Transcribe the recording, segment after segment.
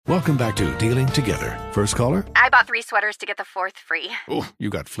Welcome back to Dealing Together. First caller? I bought 3 sweaters to get the 4th free. Oh, you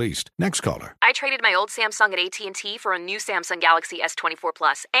got fleeced. Next caller? I traded my old Samsung at AT&T for a new Samsung Galaxy S24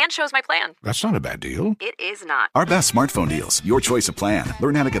 Plus and chose my plan. That's not a bad deal. It is not. Our best smartphone deals. Your choice of plan.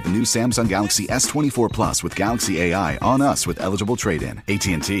 Learn how to get the new Samsung Galaxy S24 Plus with Galaxy AI on us with eligible trade-in.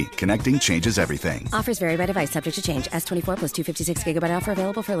 AT&T. Connecting changes everything. Offers vary by device. Subject to change. S24 plus 256 gigabyte offer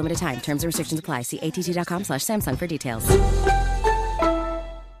available for a limited time. Terms and restrictions apply. See att.com/Samsung for details.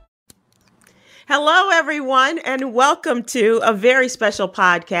 Hello, everyone, and welcome to a very special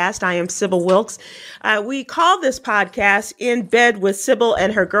podcast. I am Sybil Wilkes. We call this podcast In Bed with Sybil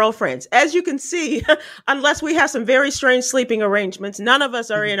and Her Girlfriends. As you can see, unless we have some very strange sleeping arrangements, none of us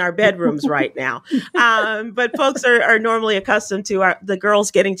are in our bedrooms right now. But folks are normally accustomed to the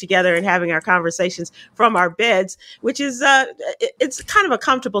girls getting together and having our conversations from our beds, which is it's kind of a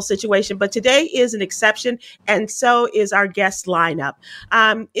comfortable situation. But today is an exception, and so is our guest lineup.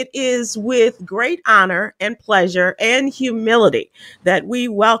 It is with great honor and pleasure and humility that we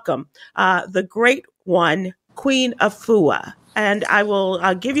welcome the great one, Queen Afua. And I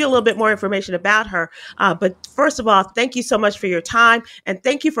will give you a little bit more information about her. But first of all, thank you so much for your time. And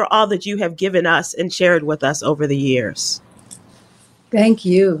thank you for all that you have given us and shared with us over the years. Thank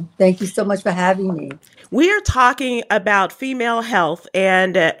you. Thank you so much for having me. We are talking about female health.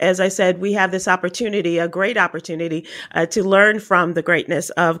 And as I said, we have this opportunity, a great opportunity to learn from the greatness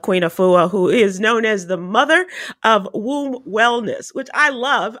of Queen Afua, who is known as the mother of womb wellness, which I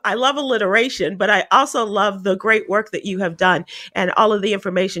love. I love alliteration, but I also love the great work that you have done and all of the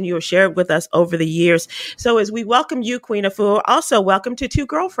information you have shared with us over the years. So as we welcome you, Queen Afua, also welcome to Two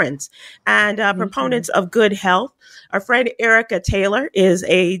Girlfriends and proponents of good health. Our friend Erica Taylor is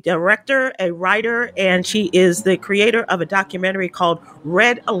a director, a writer, and she is the creator of a documentary called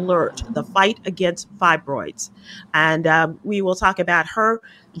Red Alert, The Fight Against Fibroids. And we will talk about her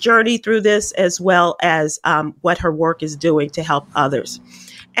journey through this as well as what her work is doing to help others.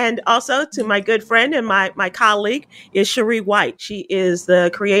 And also to my good friend and my colleague is Cherie White. She is the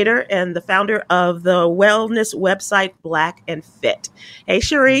creator and the founder of the wellness website Black and Fit. Hey,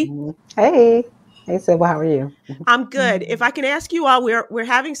 Cherie. Hey. Hey, Sybil, how are you? I'm good. If I can ask you all, we're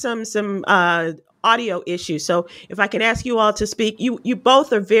having some audio issues. So if I can ask you all to speak, you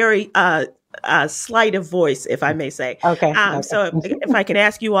both are very slight of voice, if I may say. Okay. So if I can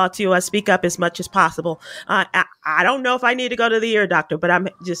ask you all to speak up as much as possible. I don't know if I need to go to the ear doctor, but I'm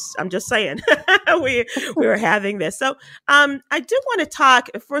just saying we're having this. So I do want to talk,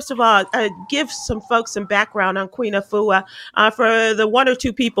 first of all, give some folks some background on Queen Afua for the one or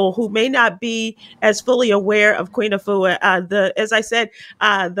two people who may not be as fully aware of Queen Afua. As I said,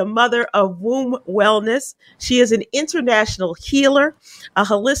 the mother of womb wellness. She is an international healer, a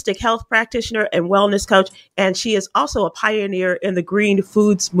holistic health practitioner and wellness coach, and she is also a pioneer in the green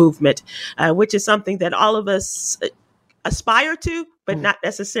foods movement, which is something that all of us aspire to, but not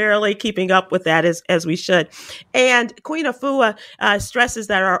necessarily keeping up with that as we should. And Queen Afua stresses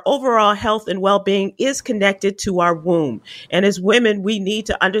that our overall health and well-being is connected to our womb. And as women, we need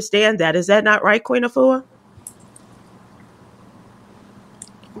to understand that. Is that not right, Queen Afua?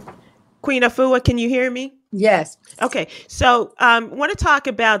 Queen Afua, can you hear me? Yes. Okay. So I want to talk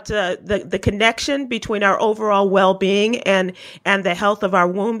about the connection between our overall well-being and the health of our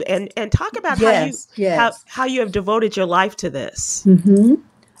womb and talk about how you have devoted your life to this. Mm-hmm.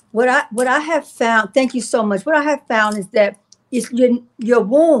 What I have found, thank you so much. What I have found is that your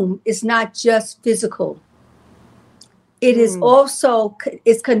womb is not just physical. It is also,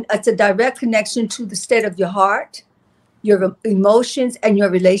 it's a direct connection to the state of your heart, your emotions, and your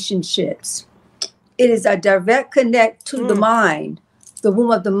relationships. It is a direct connect to the mind, the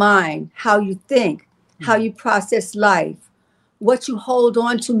womb of the mind, how you think, how you process life, what you hold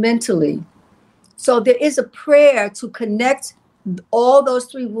on to mentally. So there is a prayer to connect all those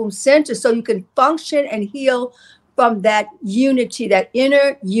three womb centers so you can function and heal from that unity, that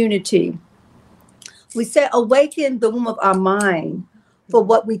inner unity. We say awaken the womb of our mind. For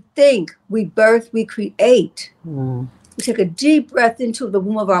what we think, we birth, we create. We take a deep breath into the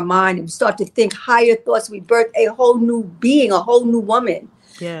womb of our mind and we start to think higher thoughts. We birth a whole new being, a whole new woman.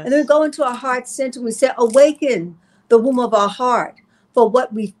 Yes. And then we go into our heart center. We say, awaken the womb of our heart. For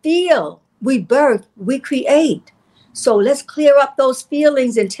what we feel, we birth, we create. So let's clear up those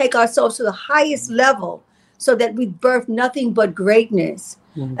feelings and take ourselves to the highest level so that we birth nothing but greatness.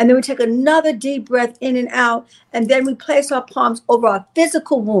 And then we take another deep breath in and out. And then we place our palms over our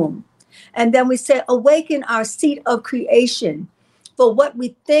physical womb. And then we say, awaken our seat of creation. For what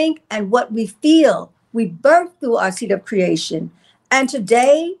we think and what we feel, we birth through our seat of creation. And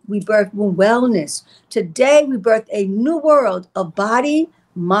today we birth womb wellness. Today we birth a new world of body,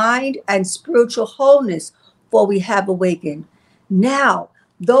 mind, and spiritual wholeness, for we have awakened. Now,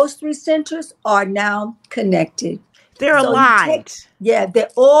 those 3 centers are now connected. They're aligned. They're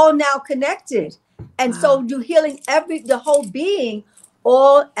all now connected. And so you're healing the whole being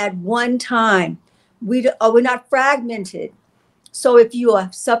all at one time. We're not fragmented. So if you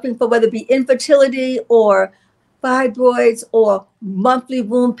are suffering from whether it be infertility or fibroids or monthly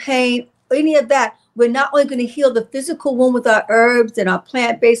womb pain, any of that, we're not only going to heal the physical womb with our herbs and our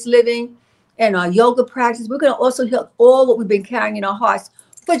plant-based living and our yoga practice, we're going to also heal all what we've been carrying in our hearts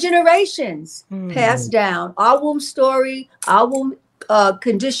for generations passed down. Our womb story, our womb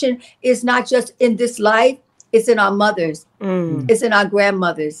condition is not just in this life, it's in our mothers, it's in our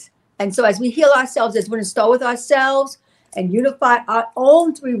grandmothers. And so as we heal ourselves, as we're going to start with ourselves and unify our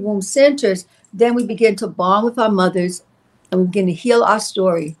own 3 womb centers, then we begin to bond with our mothers and we begin to heal our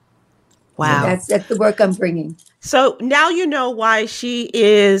story. Wow. And that's the work I'm bringing. So now you know why she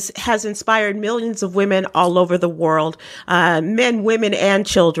has inspired millions of women all over the world, men, women, and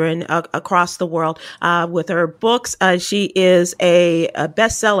children across the world with her books. She is a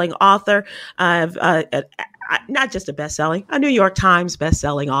best-selling author of not just a New York Times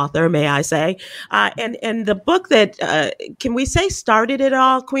best-selling author, may I say. And the book that, can we say started it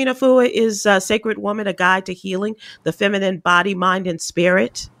all, Queen Afua, is Sacred Woman, A Guide to Healing the Feminine Body, Mind, and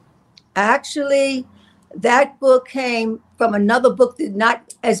Spirit. Actually, that book came from another book that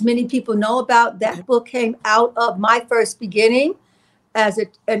not as many people know about. That book came out of my first beginning.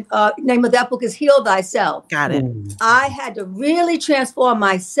 Name of that book is Heal Thyself. Got it. I had to really transform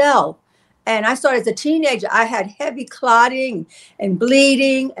myself. And I started as a teenager. I had heavy clotting and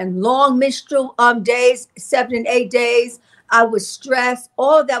bleeding and long menstrual days, 7 and 8 days. I was stressed.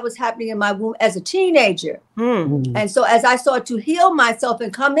 All of that was happening in my womb as a teenager. And so as I started to heal myself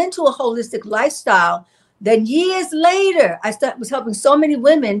and come into a holistic lifestyle, then years later, I was helping so many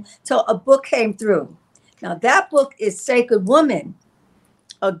women till a book came through. Now that book is Sacred Woman,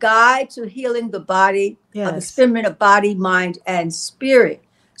 A Guide to Healing the Body, the feminine body, mind, and spirit.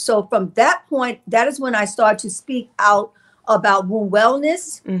 So from that point, that is when I started to speak out about womb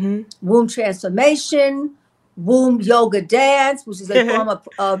wellness, womb transformation, womb yoga dance, which is a form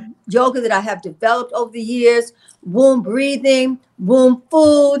of yoga that I have developed over the years, womb breathing, womb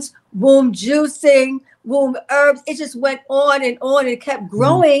foods, womb juicing, womb herbs. It just went on and on. It kept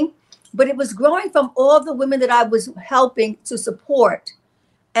growing, but it was growing from all the women that I was helping to support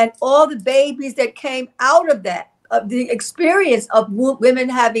and all the babies that came out of that, of the experience of women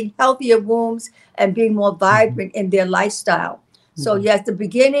having healthier wombs and being more vibrant in their lifestyle. So yes, the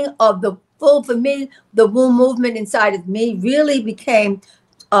beginning of for me, the womb movement inside of me really became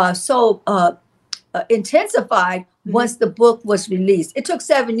intensified once the book was released. It took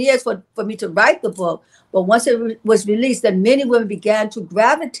 7 years for me to write the book, but once it was released, then many women began to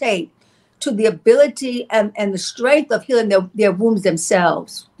gravitate to the ability and the strength of healing their wombs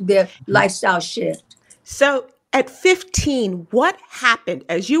themselves, their lifestyle shift. So at 15, what happened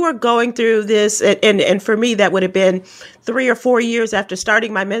as you were going through this? And for me, that would have been 3 or 4 years after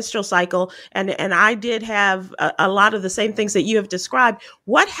starting my menstrual cycle. And I did have a lot of the same things that you have described.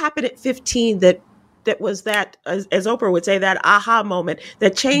 What happened at 15 that was that, as Oprah would say, that aha moment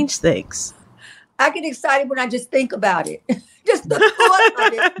that changed things? I get excited when I just think about it. Just the thought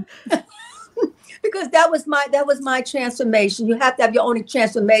of it. Because that was my transformation. You have to have your own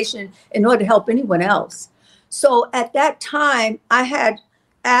transformation in order to help anyone else. So at that time, I had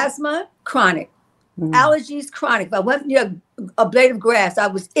asthma, chronic, allergies, chronic. If I went near a blade of grass, I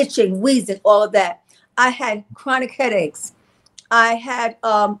was itching, wheezing, all of that. I had chronic headaches. I had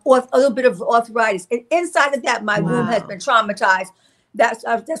a little bit of arthritis. And inside of that, my womb has been traumatized. That's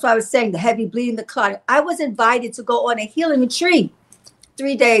why I was saying the heavy bleeding, the clotting. I was invited to go on a healing retreat.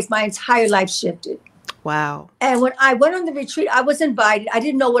 3 days, my entire life shifted. Wow. And when I went on the retreat, I was invited. I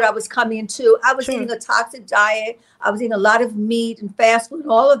didn't know what I was coming into. I was eating a toxic diet. I was eating a lot of meat and fast food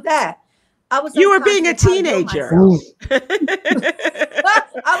and all of that. You were being a teenager. I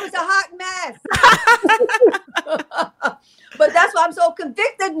was a hot mess. But that's why I'm so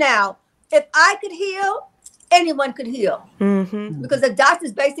convicted now. If I could heal, anyone could heal. Because the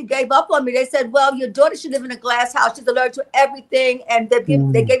doctors basically gave up on me. They said, well, your daughter should live in a glass house. She's allergic to everything. And they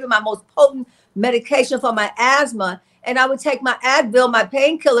gave me my most potent medication for my asthma. And I would take my Advil, my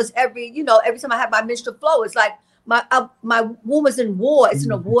painkillers every time I have my menstrual flow. It's like my womb is in war. It's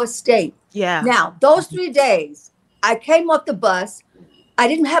in a war state. Yeah. Now, those 3 days, I came off the bus. I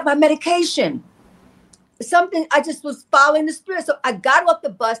didn't have my medication. I just was following the spirit. So I got off the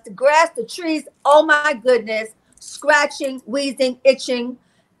bus, the grass, the trees, oh my goodness, scratching, wheezing, itching.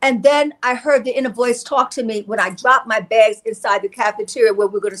 And then I heard the inner voice talk to me when I dropped my bags inside the cafeteria where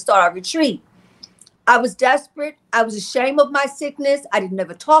we were going to start our retreat. I was desperate. I was ashamed of my sickness. I didn't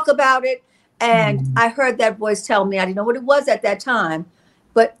ever talk about it. And I heard that voice tell me, I didn't know what it was at that time,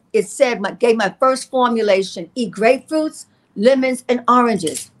 but it said, gave my first formulation, eat grapefruits, lemons, and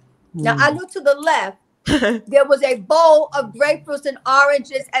oranges. Now I looked to the left. There was a bowl of grapefruits and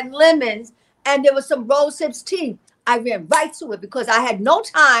oranges and lemons, and there was some rose hips tea. I ran right to it because I had no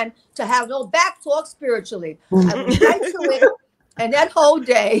time to have no back talk spiritually. I went right to it. And that whole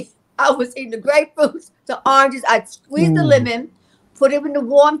day, I was eating the grapefruits, the oranges. I squeezed the lemon, put it in the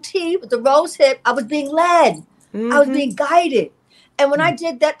warm tea with the rose hip. I was being led. I was being guided. And when I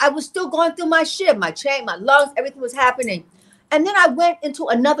did that, I was still going through my shit, my chain, my lungs, everything was happening. And then I went into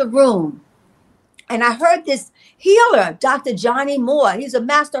another room. And I heard this healer, Dr. Johnny Moore. He's a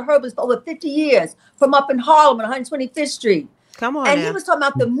master herbalist for over 50 years from up in Harlem on 125th Street. Come on. And now. he was talking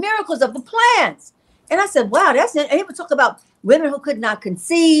about the miracles of the plants. And I said, wow, that's it. And he would talk about women who could not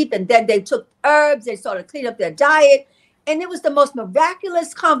conceive. And then they took herbs. They started cleaning up their diet. And it was the most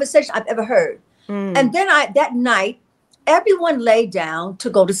miraculous conversation I've ever heard. And then that night, everyone lay down to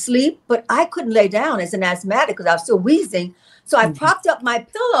go to sleep. But I couldn't lay down as an asthmatic because I was still wheezing. So I propped up my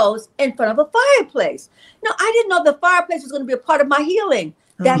pillows in front of a fireplace. Now, I didn't know the fireplace was going to be a part of my healing,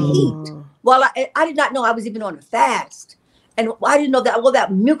 that heat. Well, I did not know I was even on a fast. And I didn't know that all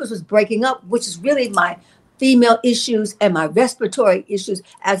that mucus was breaking up, which is really my female issues and my respiratory issues,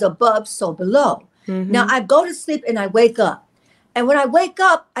 as above, so below. Now, I go to sleep and I wake up. And when I wake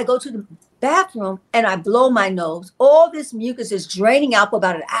up, I go to the bathroom and I blow my nose. All this mucus is draining out for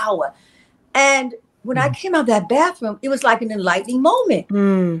about an hour. And when I came out of that bathroom, it was like an enlightening moment.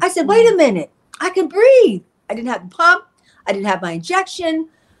 I said, wait a minute, I can breathe. I didn't have the pump. I didn't have my injection.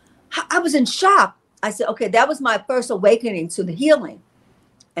 I was in shock. I said, okay, that was my first awakening to the healing.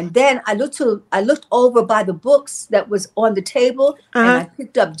 And then I looked over by the books that was on the table, and I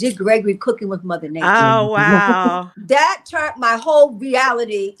picked up Dick Gregory, Cooking with Mother Nature. Oh, wow. That turned my whole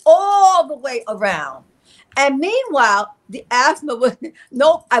reality all the way around. And meanwhile, the asthma was,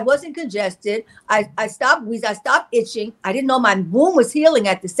 I wasn't congested. I stopped wheezing. I stopped itching. I didn't know my womb was healing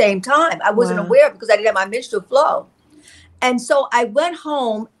at the same time. I wasn't aware because I didn't have my menstrual flow. And so I went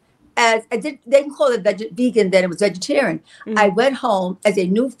home they didn't call it vegan then, it was vegetarian. I went home as a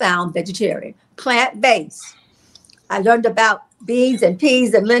newfound vegetarian, plant-based. I learned about beans and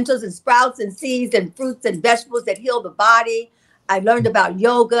peas and lentils and sprouts and seeds and fruits and vegetables that heal the body. I learned about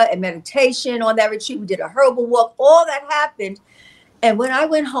yoga and meditation on that retreat. We did a herbal walk. All that happened. And when I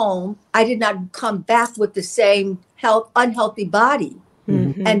went home, I did not come back with the same unhealthy body.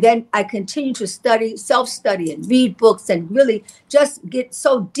 And then I continued to self-study and read books and really just get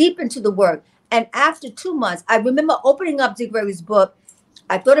so deep into the work. And after 2 months, I remember opening up Dick Gregory's book.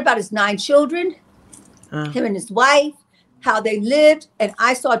 I thought about his 9 children, him and his wife, how they lived. And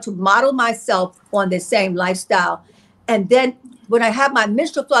I started to model myself on the same lifestyle. And then when I had my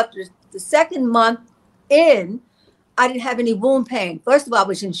menstrual flow, the second month in, I didn't have any womb pain. First of all, I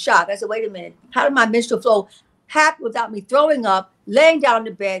was in shock. I said, wait a minute, how did my menstrual flow happen without me throwing up, laying down in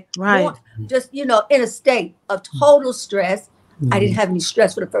the bed, just, in a state of total stress? I didn't have any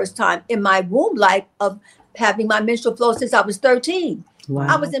stress for the first time in my womb life of having my menstrual flow since I was 13. Wow.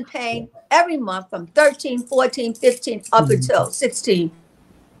 I was in pain every month from 13, 14, 15, up until 16.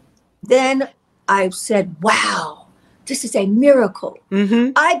 Then I said, wow. This is a miracle.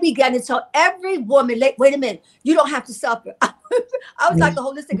 I began to tell every woman, wait a minute, you don't have to suffer. I was like a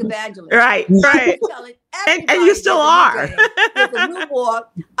holistic evangelist. Right. And you still are. There's a new war.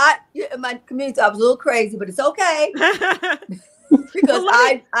 In my community, I was a little crazy, but it's okay. Because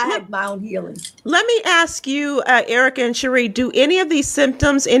I had my own healing. Let me ask you, Erica and Cherie, do any of these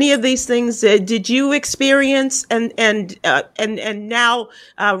symptoms, any of these things, did you experience and now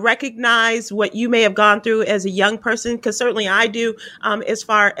recognize what you may have gone through as a young person? Because certainly I do, as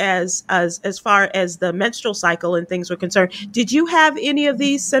far as the menstrual cycle and things were concerned. Did you have any of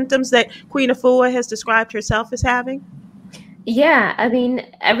these symptoms that Queen Afua has described herself as having? Yeah, I mean,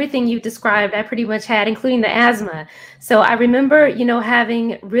 everything you described, I pretty much had, including the asthma. So I remember,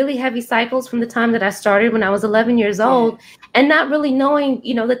 having really heavy cycles from the time that I started when I was 11 years old, and not really knowing,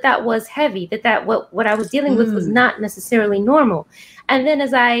 that was heavy, that what I was dealing with was not necessarily normal. And then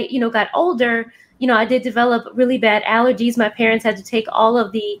as I, got older, I did develop really bad allergies. My parents had to take all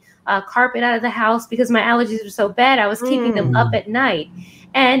of the carpet out of the house because my allergies were so bad. I was keeping them up at night.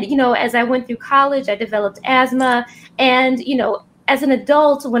 And, as I went through college, I developed asthma. And, as an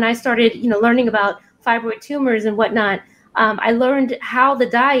adult, when I started, learning about fibroid tumors and whatnot, I learned how the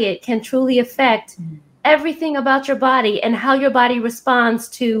diet can truly affect everything about your body and how your body responds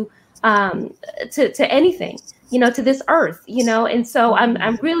to anything, to this earth, and so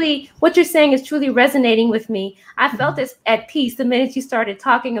I'm really, what you're saying is truly resonating with me. I felt this at peace the minute you started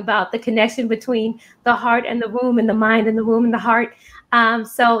talking about the connection between the heart and the womb, and the mind and the womb and the heart.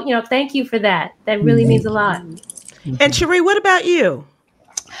 So thank you for that. That really means a lot. And Cherie, what about you?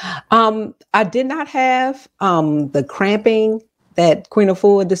 I did not have the cramping that Queen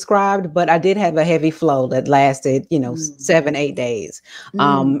Afua described, but I did have a heavy flow that lasted, 7-8 days.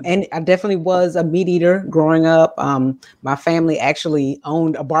 And I definitely was a meat eater growing up. My family actually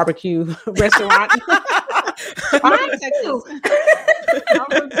owned a barbecue restaurant. I'm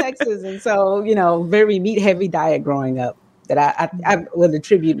from Texas. And so, very meat heavy diet growing up, that I would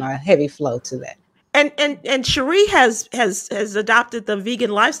attribute my heavy flow to that. And Cherie has adopted the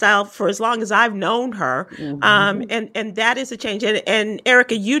vegan lifestyle for as long as I've known her, and that is a change. And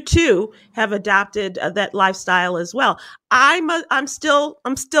Erica, you too have adopted that lifestyle as well. I'm still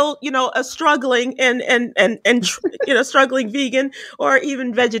a struggling and struggling vegan or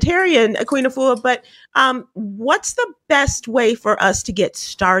even vegetarian, Queen Afua. But what's the best way for us to get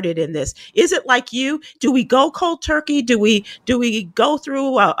started in this? Is it like you? Do we go cold turkey? Do we go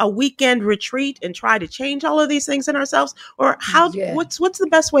through a weekend retreat and try to change all of these things in ourselves? Or what's the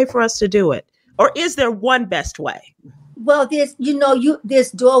best way for us to do it? Or is there one best way? Well, there's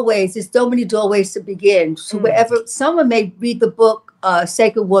doorways. There's so many doorways to begin. So wherever someone may read the book,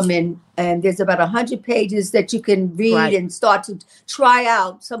 Sacred Woman, and there's about 100 pages that you can read and start to try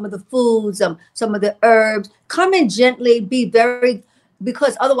out some of the foods, some of the herbs. Come in gently,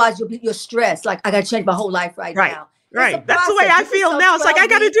 because otherwise you're stressed. Like, I got to change my whole life right now. Right. That's the way I feel now. It's like, I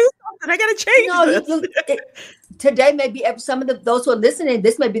got to do something. I got to change this. Today may be, some of those who are listening,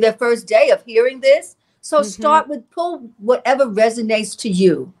 this may be their first day of hearing this. So start with, pull whatever resonates to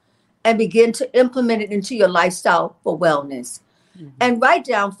you and begin to implement it into your lifestyle for wellness. And write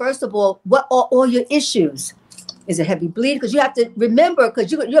down, first of all, what are all your issues? Is it heavy bleeding? Because you have to remember,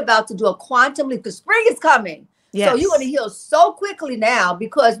 because you're about to do a quantum leap. The spring is coming. Yes. So you're going to heal so quickly now,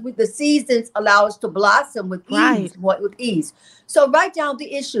 because with the seasons allow us to blossom with ease. So write down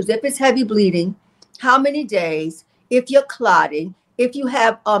the issues. If it's heavy bleeding, how many days, if you're clotting, if you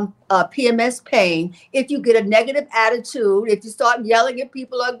have PMS pain, if you get a negative attitude, if you start yelling at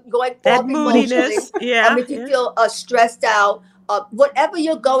people or going off emotionally, if you feel stressed out, whatever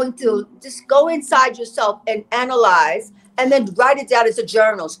you're going through, just go inside yourself and analyze, and then write it down as a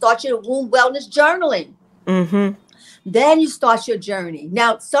journal. Start your womb wellness journaling. Then you start your journey.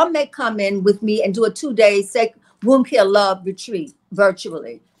 Now, some may come in with me and do a 2-day womb care love retreat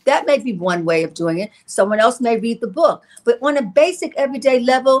virtually. That may be one way of doing it. Someone else may read the book. But on a basic everyday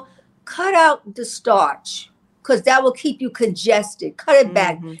level, cut out the starch, because that will keep you congested. Cut it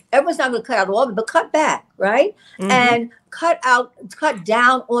back. Everyone's not going to cut out all of it, but cut back, right? And cut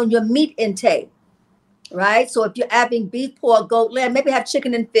down on your meat intake, right? So if you're having beef, pork, goat, lamb, maybe have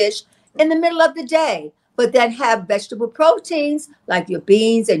chicken and fish in the middle of the day. But then have vegetable proteins like your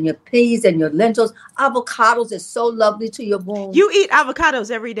beans and your peas and your lentils. Avocados is so lovely to your womb. You eat avocados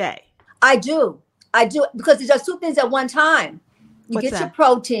every day? I do, because there's just two things at one time. You get your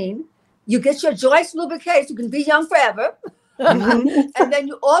protein, you get your joints lubricated, you can be young forever. And then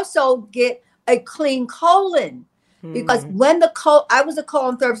you also get a clean colon. Because when I was a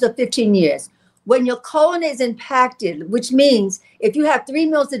colon therapist for 15 years. When your colon is impacted, which means if you have 3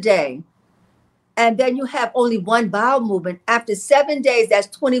 meals a day, and then you have only one bowel movement, after 7 days, that's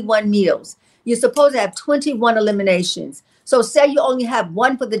 21 meals. You're supposed to have 21 eliminations. So say you only have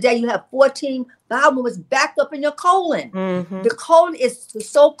one for the day, you have 14 bowel movements backed up in your colon. The colon is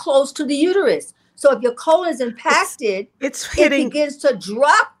so close to the uterus. So if your colon is impacted, it begins to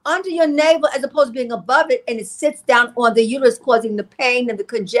drop under your navel as opposed to being above it, and it sits down on the uterus, causing the pain and the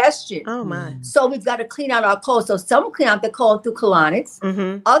congestion. Oh my! So we've got to clean out our colon. So some clean out the colon through colonics.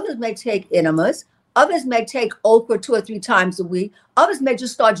 Others may take enemas. Others may take okra 2 or 3 times a week. Others may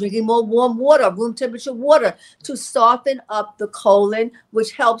just start drinking more warm water, room temperature water, to soften up the colon,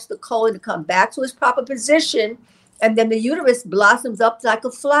 which helps the colon to come back to its proper position. And then the uterus blossoms up like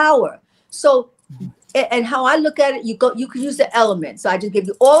a flower. So, and how I look at it, you can use the elements. So I just give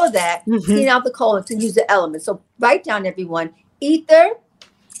you all of that, clean out the colon to use the elements. So write down, everyone: ether,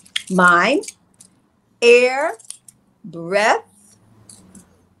 mind, air, breath,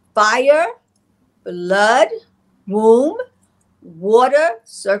 fire, blood, womb, water,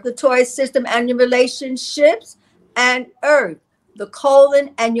 circulatory system and your relationships, and earth, the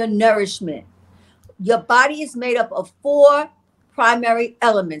colon and your nourishment. Your body is made up of 4 primary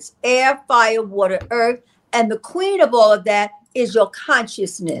elements: air, fire, water, earth. And the queen of all of that is your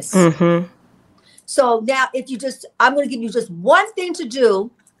consciousness. So now I'm going to give you just one thing to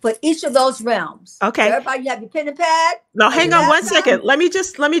do for each of those realms. Okay. So everybody, you have your pen and pad? Now, hang on one second. Let me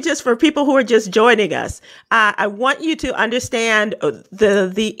just, for people who are just joining us, I want you to understand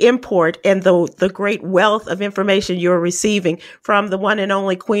the import and the great wealth of information you're receiving from the one and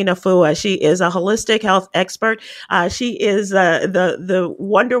only Queen Afua. She is a holistic health expert. She is the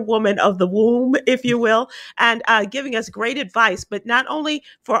Wonder Woman of the womb, if you will, and giving us great advice, but not only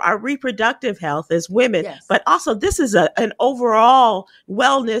for our reproductive health as women, Yes. but also this is an overall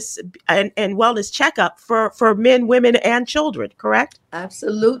wellness and wellness checkup for men, women, and children, correct?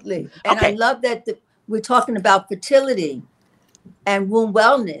 Absolutely. And Okay. I love that we're talking about fertility and womb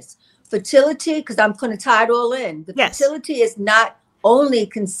wellness. Fertility, because I'm going to tie it all in. The Yes. fertility is not only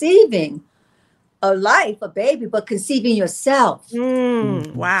conceiving a life, a baby, but conceiving yourself.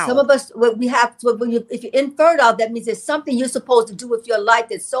 Wow. Some of us, if you're infertile, that means there's something you're supposed to do with your life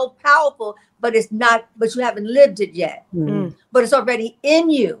that's so powerful, but you haven't lived it yet. But it's already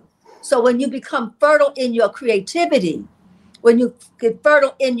in you. So when you become fertile in your creativity, when you get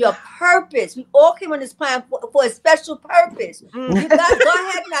fertile in your purpose, we all came on this planet for a special purpose. You got go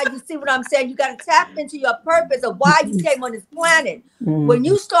ahead now. You see what I'm saying? You got to tap into your purpose of why you came on this planet. When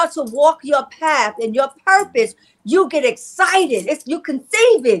you start to walk your path and your purpose, you get excited. You're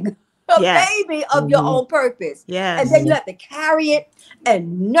conceiving a Yes. baby of your own purpose. Yes. And then you have to carry it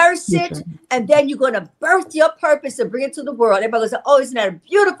and nurse it. And then you're going to birth your purpose and bring it to the world. Everybody goes, oh, isn't that a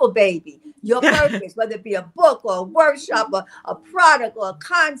beautiful baby? Your purpose, whether it be a book or a workshop or a product or a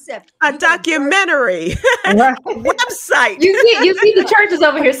concept. A documentary, a website. You see the churches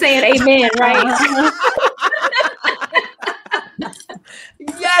over here saying amen, right?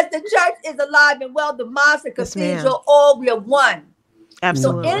 Yes, the church is alive and well. The mosque, the Yes, ma'am. cathedral, all we are one.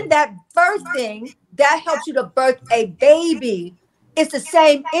 Absolutely. So in that birthing, that helps you to birth a baby. It's the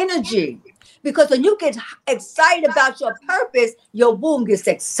same energy. Because when you get excited about your purpose, your womb gets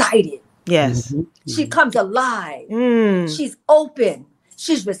excited. Yes. She comes alive. She's open.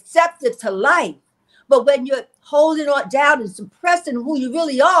 She's receptive to life. But when you're holding on down and suppressing who you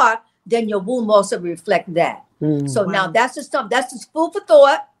really are, then your womb also reflects that. So now that's just food for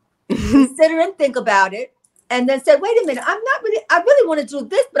thought. Consider and think about it. And then say, wait a minute, I really want to do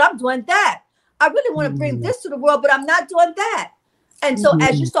this, but I'm doing that. I really want to bring this to the world, but I'm not doing that. And so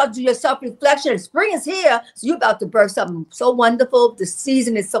as you start to do your self-reflection, spring is here, so you're about to birth something so wonderful. The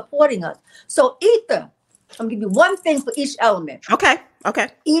season is supporting us. So ether, I'm going to give you one thing for each element. Okay.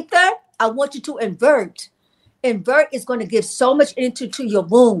 Ether, I want you to invert. Invert is going to give so much energy to your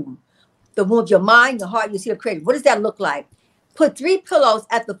womb. The womb of your mind, your heart, you see, your creative. What does that look like? Put 3 pillows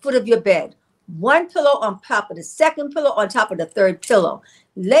at the foot of your bed. 1 pillow on top of the second pillow, on top of the third pillow.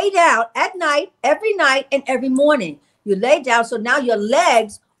 Lay down at night, and every morning. You lay down, so now your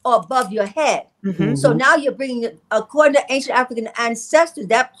legs are above your head. So now you're bringing, according to ancient African ancestors,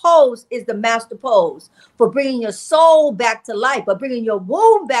 that pose is the master pose for bringing your soul back to life, but bringing your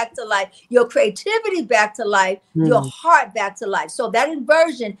womb back to life, your creativity back to life, your heart back to life. So that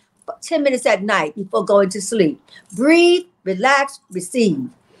inversion, 10 minutes at night before going to sleep. Breathe, relax, receive.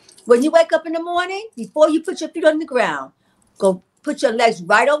 When you wake up in the morning, before you put your feet on the ground, go put your legs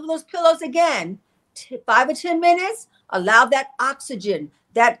right over those pillows again. 5 or 10 minutes, allow that oxygen,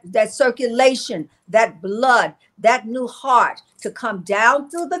 that circulation, that blood, that new heart to come down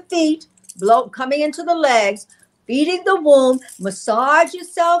through the feet, coming into the legs, feeding the womb. Massage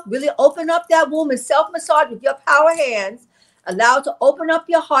yourself, really open up that womb and self-massage with your power hands. Allow it to open up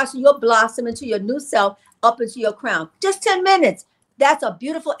your heart so you'll blossom into your new self, up into your crown. Just 10 minutes. That's a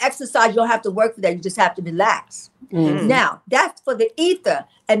beautiful exercise. You don't have to work for that. You just have to relax. Now, that's for the ether.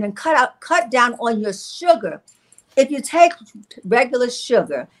 And then cut down on your sugar. If you take regular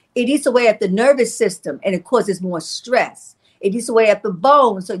sugar, it eats away at the nervous system and it causes more stress. It eats away at the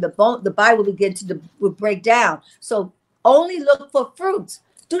bone, so the body will begin to break down. So only look for fruits.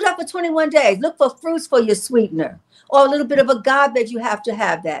 Do that for 21 days. Look for fruits for your sweetener, or a little bit of agave that you have to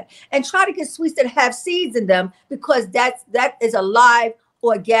have that. And try to get sweets that have seeds in them, because that is a live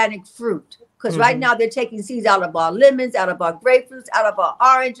organic fruit. Because right now they're taking seeds out of our lemons, out of our grapefruits, out of our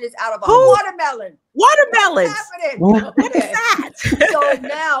oranges, out of our watermelon. Watermelons. What is that? So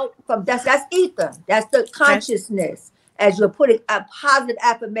now that's ether. That's the consciousness. As you're putting positive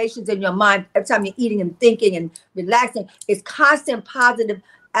affirmations in your mind every time you're eating and thinking and relaxing, it's constant positive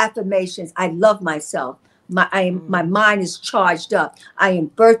affirmations. I love myself. My mind is charged up. I am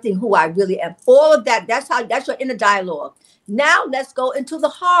birthing who I really am. All of that. That's your inner dialogue. Now let's go into the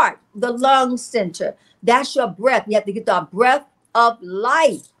heart, the lung center. That's your breath. You have to get the breath of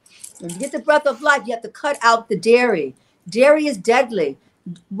life. When you get the breath of life, you have to cut out the dairy. Dairy is deadly.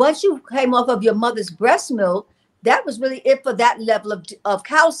 once you came off of your mother's breast milk, that was really it for that level of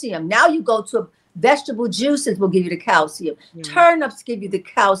calcium. Now you go to vegetable juices will give you the calcium. Turnips give you the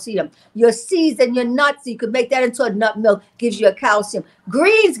calcium. Your seeds and your nuts, you can make that into a nut milk, gives you a calcium.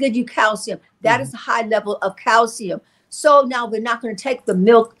 Greens give you calcium. That is a high level of calcium. So now we're not going to take the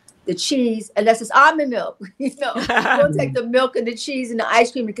milk, the cheese, unless it's almond milk. Don't take the milk and the cheese and the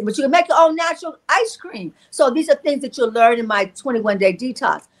ice cream, but you can make your own natural ice cream. So these are things that you'll learn in my 21-day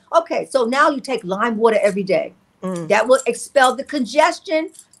detox. Okay, so now you take lime water every day. That will expel the congestion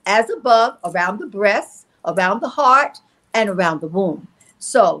as above, around the breast, around the heart, and around the womb.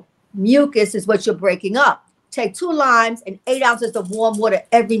 So mucus is what you're breaking up. Take 2 limes and 8 ounces of warm water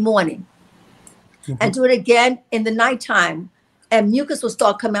every morning. And do it again in the nighttime. And mucus will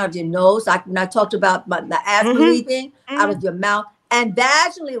start coming out of your nose, like when I talked about the asthma leaving out of your mouth. And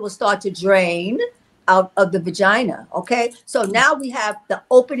vaginally it will start to drain out of the vagina, okay? So now we have the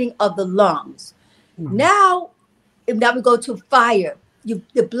opening of the lungs. Now we go to fire.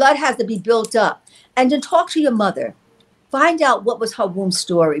 The blood has to be built up. And then talk to your mother. Find out what was her womb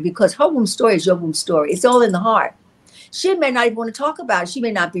story, because her womb story is your womb story. It's all in the heart. She may not even want to talk about it. She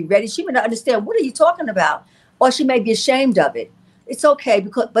may not be ready. She may not understand, what are you talking about? Or she may be ashamed of it. It's okay,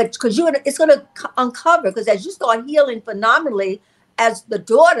 because it's going to uncover, because as you start healing phenomenally as the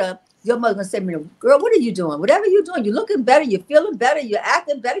daughter, your mother's going to say to me, girl, what are you doing? Whatever you're doing, you're looking better, you're feeling better, you're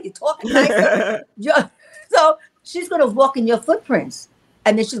acting better, you're talking nicer. So she's going to walk in your footprints,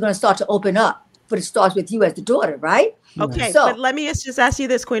 and then she's going to start to open up. But it starts with you as the daughter, right? Okay, so, but let me just ask you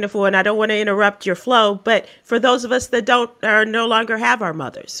this, Queen Afua, and I don't want to interrupt your flow, but for those of us that no longer have our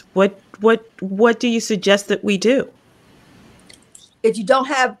mothers, what do you suggest that we do? If you don't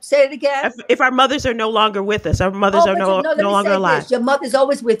have, say it again. If our mothers are no longer with us, our mothers are no longer alive. Your mother's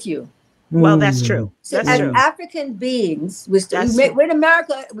always with you. Well, that's true. So as African beings, we're in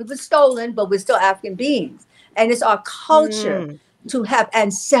America, we were stolen, but we're still African beings. And it's our culture to have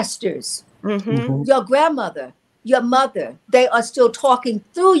ancestors. Your grandmother, your mother, they are still talking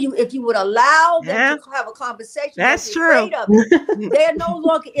through you if you would allow them to have a conversation. That's true. They're no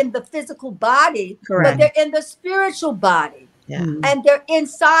longer in the physical body, but they're in the spiritual body. And they're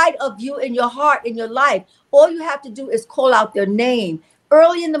inside of you, in your heart, in your life. All you have to do is call out their name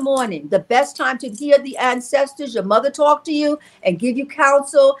early in the morning. The best time to hear the ancestors, your mother talk to you and give you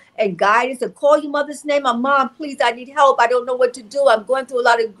counsel and guidance, and call your mother's name. Mom, please, I need help. I don't know what to do. I'm going through a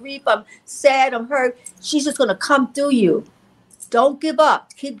lot of grief. I'm sad. I'm hurt. She's just going to come through you. Don't give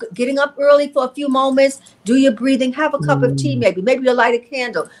up. Keep getting up early for a few moments. Do your breathing. Have a cup of tea, maybe. Maybe you'll light a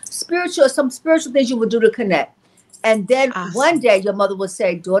candle. Some spiritual things you will do to connect. And then one day your mother will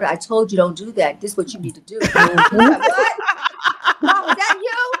say, daughter, I told you don't do that. This is what you need to do. What? Mom, was that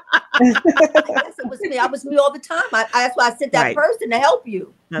you? Yes, it was me. I was me all the time. That's why I sent that person to help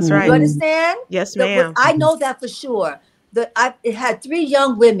you. That's right. You understand? Yes, ma'am. I know that for sure. It had 3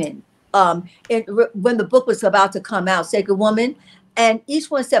 young women when the book was about to come out, Sacred Woman. And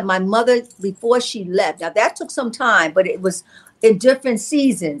each one said, my mother, before she left. Now, that took some time, but it was in different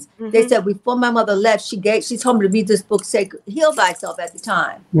seasons. They said before my mother left, she told me to read this book, Sacred, Heal Thyself, at the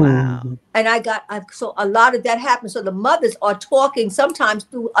time. Wow. And so a lot of that happened. So the mothers are talking sometimes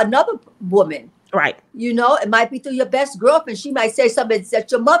through another woman. Right. It might be through your best girlfriend. She might say something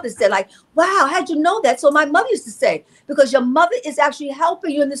that your mother said, like, wow, how'd you know that? So my mother used to say, because your mother is actually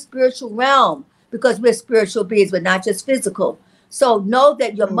helping you in the spiritual realm, because we're spiritual beings, but not just physical. So know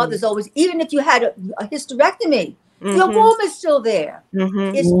that your mother's always, even if you had a hysterectomy, your womb is still there.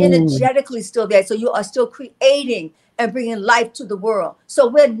 It's energetically still there. So you are still creating and bringing life to the world. So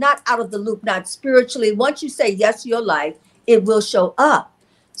we're not out of the loop, not spiritually. Once you say yes to your life, it will show up.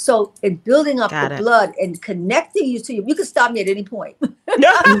 So in building up the blood and connecting you to you can stop me at any point.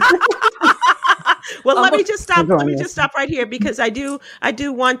 Well, let me just stop. Let me just stop right here, because I do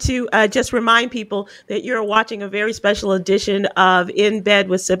want to just remind people that you're watching a very special edition of In Bed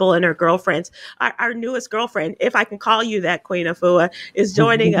with Sybil and her girlfriends. Our newest girlfriend, if I can call you that, Queen Afua, is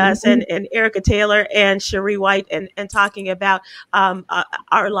joining us, and Erica Taylor and Cherie White, and talking about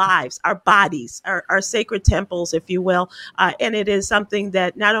our lives, our bodies, our sacred temples, if you will. And it is something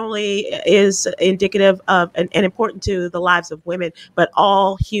that not only is indicative of and important to the lives of women, but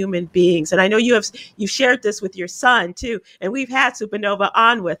all human beings. And I know you shared this with your son too, and we've had Supernova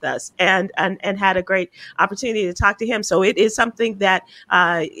on with us and had a great opportunity to talk to him. So it is something that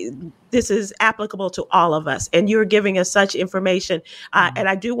this is applicable to all of us, and you're giving us such information. And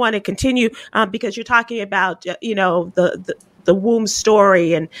I do want to continue because you're talking about the womb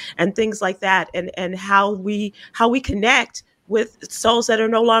story and things like that, and how we connect with souls that are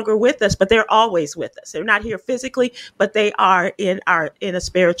no longer with us, but they're always with us. They're not here physically, but they are in a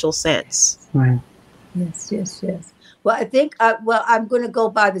spiritual sense. Right. Yes. Well, I think, I'm going to go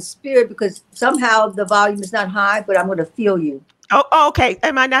by the spirit because somehow the volume is not high, but I'm going to feel you. Oh, okay.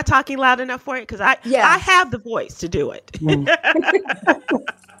 Am I not talking loud enough for you? Because I have the voice to do it.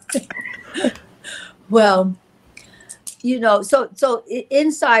 Well, so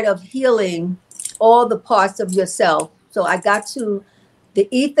inside of healing all the parts of yourself. So I got to the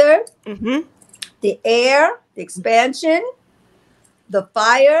ether, the air, the expansion, the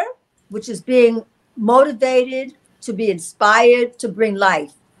fire, which is being motivated to be inspired to bring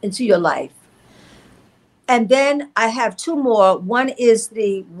life into your life. And then I have two more. One is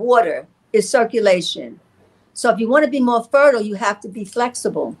the water, is circulation. So if you want to be more fertile, you have to be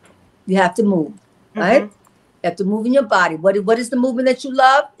flexible. You have to move, right? You have to move in your body. What is the movement that you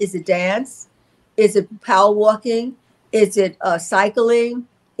love? Is it dance? Is it power walking? Is it cycling?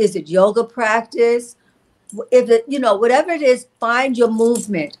 Is it yoga practice? If it, whatever it is, find your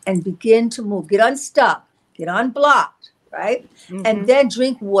movement and begin to move. Get unstuck, get unblocked, right? And then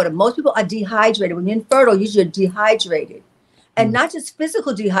drink water. Most people are dehydrated. When you're infertile, usually you're dehydrated. And not just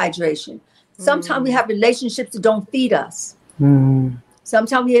physical dehydration. Sometimes we have relationships that don't feed us.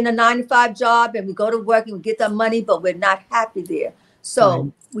 Sometimes we're in a 9-to-5 job and we go to work and we get the money, but we're not happy there.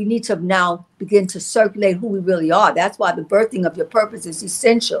 So we need to now begin to circulate who we really are. That's why the birthing of your purpose is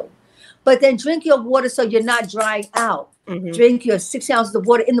essential. But then drink your water so you're not drying out. Drink your 6 ounces of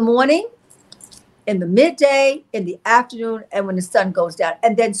water in the morning, in the midday, in the afternoon, and when the sun goes down.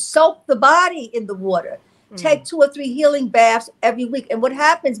 And then soak the body in the water. Take 2 or 3 healing baths every week. And what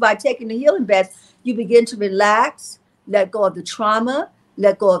happens by taking the healing baths, you begin to relax, let go of the trauma,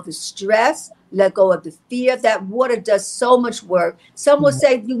 let go of the stress, let go of the fear. That water does so much work. Some will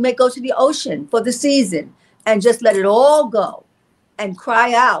say you may go to the ocean for the season and just let it all go and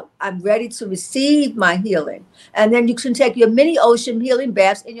cry out, I'm ready to receive my healing. And then you can take your mini ocean healing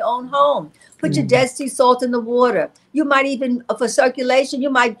baths in your own home. Put your Dead Sea salt in the water. You might even, for circulation, you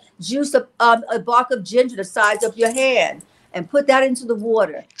might juice a bark of ginger the size of your hand and put that into the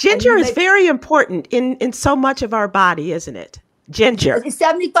water. Ginger is very important in so much of our body, isn't it? Ginger.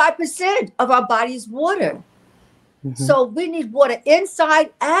 75% of our body is water. So we need water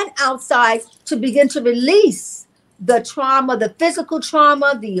inside and outside to begin to release the trauma, the physical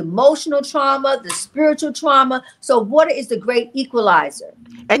trauma, the emotional trauma, the spiritual trauma. So water is the great equalizer.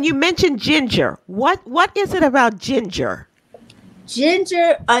 And you mentioned ginger. What is it about ginger?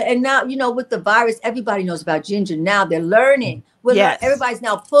 Ginger, and now, with the virus, everybody knows about ginger. Now they're learning. Everybody's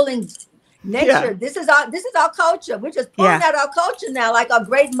now pulling nature. Yeah. This is our culture. We're just pulling out our culture now, like our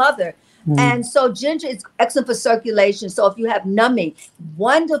great mother. And so ginger is excellent for circulation. So if you have numbing,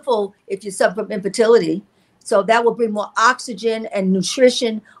 wonderful if you suffer from infertility. So that will bring more oxygen and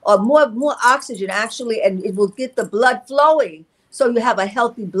nutrition, or more oxygen actually, and it will get the blood flowing. So you have a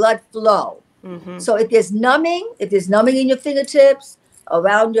healthy blood flow. So if there's numbing in your fingertips,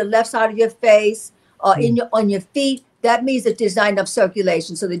 around your left side of your face, or on your feet, that means that there's not enough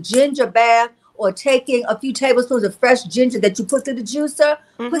circulation. So the ginger bath, or taking a few tablespoons of fresh ginger that you put through the juicer,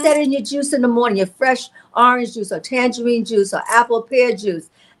 put that in your juice in the morning, your fresh orange juice or tangerine juice or apple pear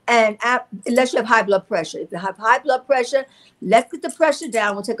juice. And unless you have high blood pressure. If you have high blood pressure, let's get the pressure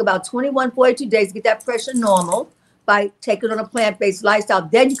down. We'll take about 21, 42 days to get that pressure normal by taking on a plant-based lifestyle.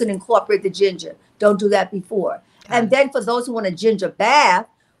 Then you can incorporate the ginger. Don't do that before. And then for those who want a ginger bath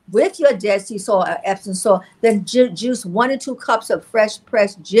with your Dead Sea salt or Epsom salt, then juice 1 or 2 cups of fresh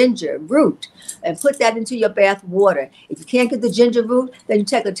pressed ginger root and put that into your bath water. If you can't get the ginger root, then you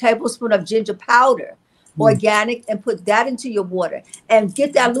take a tablespoon of ginger powder, organic, and put that into your water and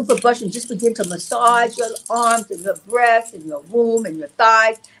get that loofah brush and just begin to massage your arms and your breasts and your womb and your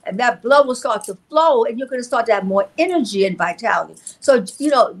thighs, and that blood will start to flow and you're going to start to have more energy and vitality. So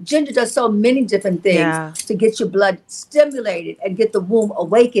ginger does so many different things to get your blood stimulated and get the womb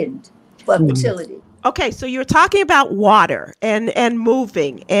awakened for fertility. Okay, so you're talking about water and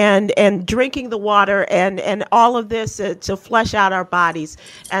moving and drinking the water and all of this to flesh out our bodies.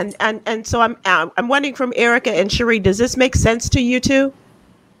 And so I'm wondering from Erica and Cherie, does this make sense to you too?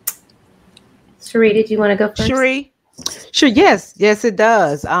 Cherie, did you want to go first? Cherie? Sure. Yes, it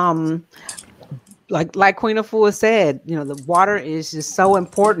does. Like Queen Afua said, the water is just so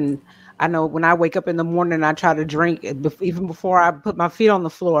important. I know when I wake up in the morning, I try to drink even before I put my feet on the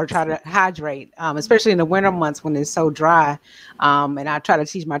floor, try to hydrate, especially in the winter months when it's so dry. And I try to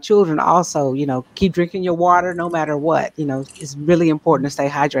teach my children also, keep drinking your water no matter what. It's really important to stay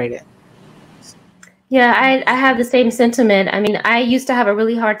hydrated. Yeah, I have the same sentiment. I mean, I used to have a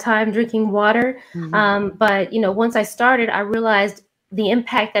really hard time drinking water, but once I started, I realized the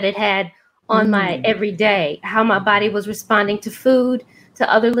impact that it had on my everyday, how my body was responding to food, to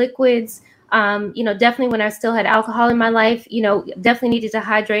other liquids. Definitely when I still had alcohol in my life, definitely needed to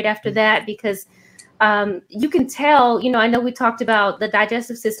hydrate after that because you can tell. I know we talked about the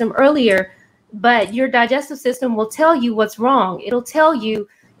digestive system earlier, but your digestive system will tell you what's wrong. It'll tell you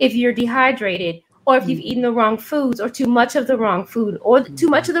if you're dehydrated, or if you've eaten the wrong foods, or too much of the wrong food, or too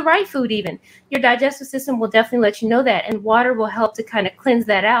much of the right food even. Your digestive system will definitely let you know that, and water will help to kind of cleanse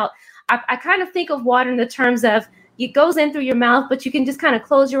that out. I kind of think of water in the terms of it goes in through your mouth, but you can just kind of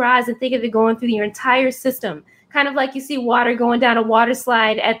close your eyes and think of it going through your entire system, kind of like you see water going down a water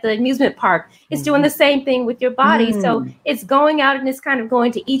slide at the amusement park. It's doing the same thing with your body. So it's going out and it's kind of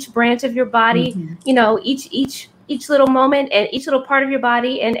going to each branch of your body, each little moment and each little part of your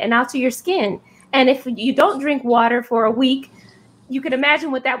body and out to your skin. And if you don't drink water for a week, you can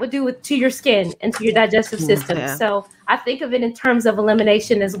imagine what that would do to your skin and to your digestive system. Yeah. So I think of it in terms of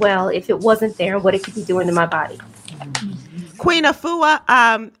elimination as well, if it wasn't there, what it could be doing to my body. Queen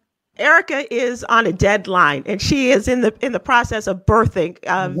Afua, Erica is on a deadline, and she is in the process of birthing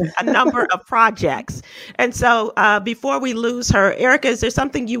a number of projects. And so before we lose her, Erica, is there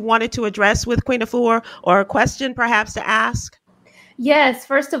something you wanted to address with Queen Afua, or a question perhaps to ask? Yes.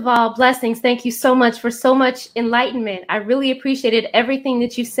 First of all, blessings. Thank you so much for so much enlightenment. I really appreciated everything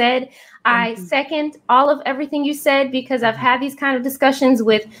that you said. I second all of everything you said because I've had these kind of discussions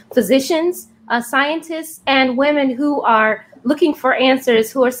with physicians, scientists, and women who are looking for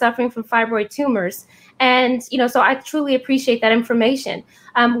answers, who are suffering from fibroid tumors. And, so I truly appreciate that information.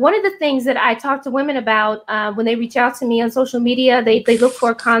 One of the things that I talk to women about when they reach out to me on social media, they look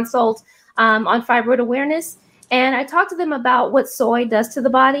for a consult on fibroid awareness. And I talk to them about what soy does to the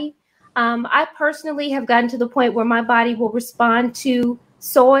body. I personally have gotten to the point where my body will respond to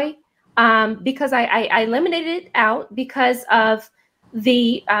soy because I eliminated it out because of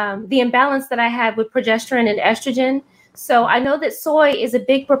the imbalance that I had with progesterone and estrogen. So I know that soy is a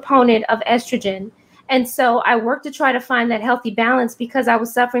big proponent of estrogen. And so I worked to try to find that healthy balance because I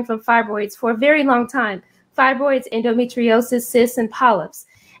was suffering from fibroids for a very long time. Fibroids, endometriosis, cysts, and polyps.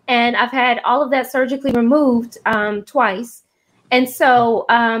 And I've had all of that surgically removed twice. And so,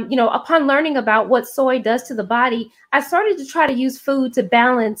 upon learning about what soy does to the body, I started to try to use food to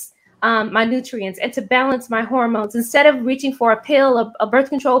balance my nutrients and to balance my hormones instead of reaching for a pill, a birth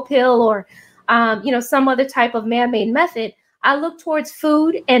control pill, or, some other type of man-made method. I look towards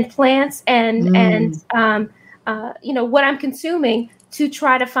food and plants and what I'm consuming to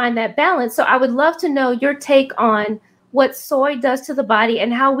try to find that balance. So I would love to know your take on what soy does to the body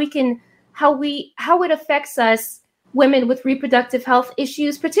and how it affects us women with reproductive health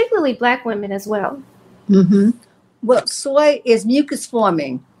issues, particularly Black women as well. Well, soy is mucus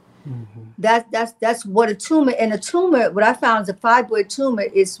forming. That's what a tumor, and a tumor, what I found is a fibroid tumor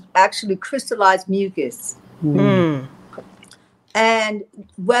is actually crystallized mucus. And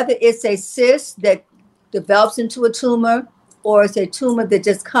whether it's a cyst that develops into a tumor or it's a tumor that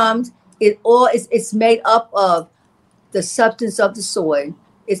just comes, it's made up of the substance of the soy.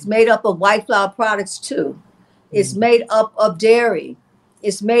 It's made up of white flour products too. It's made up of dairy.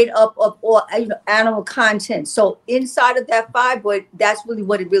 It's made up of all animal content. So inside of that fibroid, that's really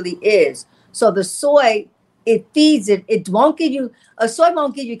what it really is. So the soy, it feeds it. Soy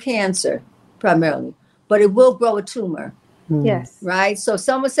won't give you cancer primarily, but it will grow a tumor. Yes. Right. So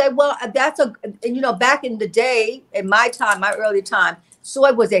some would say, well, back in the day, in my time, my early time,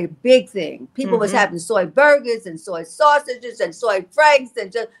 soy was a big thing. People was having soy burgers and soy sausages and soy franks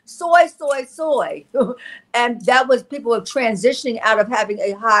and just soy. And that was, people were transitioning out of having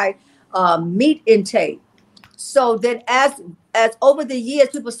a high meat intake. So then as over the years,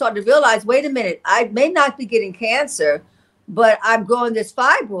 people started to realize, wait a minute, I may not be getting cancer, but I'm growing this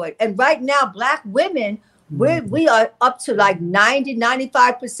fibroid. And right now, Black women, we are up to like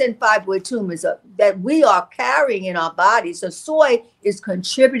 95% fibroid tumors that we are carrying in our bodies. So soy is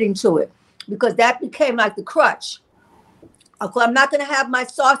contributing to it because that became like the crutch. Okay, I'm not going to have my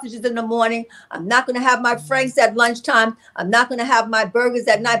sausages in the morning. I'm not going to have my franks at lunchtime. I'm not going to have my burgers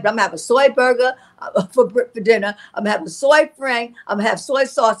at night, but I'm going to have a soy burger for dinner. I'm going to have a soy frank. I'm going to have soy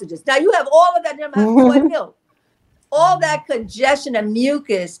sausages. Now you have all of that, then I'm going to have soy milk. All that congestion and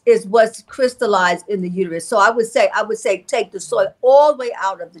mucus is what's crystallized in the uterus. So I would say take the soy all the way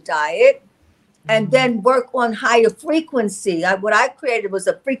out of the diet and then work on higher frequency. What I created was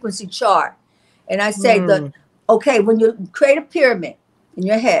a frequency chart. And I say when you create a pyramid in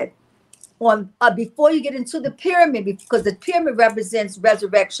your head, on before you get into the pyramid, because the pyramid represents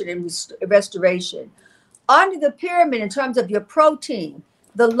resurrection and restoration. Under the pyramid, in terms of your protein,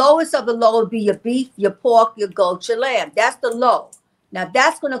 the lowest of the low would be your beef, your pork, your goat, your lamb. That's the low. Now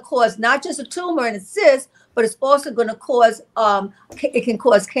that's going to cause not just a tumor and a cyst, but it's also going to cause it can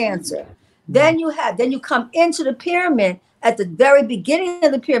cause cancer. Then you come into the pyramid at the very beginning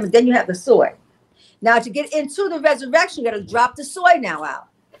of the pyramid. Then you have the soy. Now to get into the resurrection, you got to drop the soy now out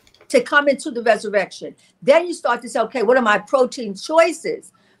to come into the resurrection. Then you start to say, okay, what are my protein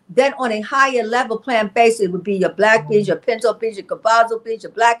choices? Then on a higher level plant-based, it would be your black beans, your pinto beans, your garbanzo beans,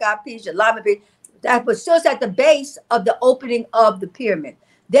 your black-eyed peas, your lima beans. That was still at the base of the opening of the pyramid.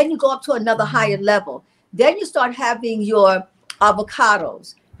 Then you go up to another higher level. Then you start having your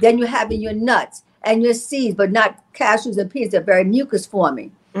avocados. Then you're having your nuts and your seeds, but not cashews and peas. They're very mucus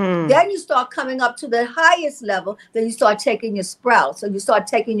forming. Then you start coming up to the highest level. Then you start taking your sprouts. So you start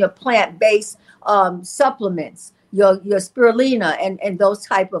taking your plant-based supplements, your spirulina and those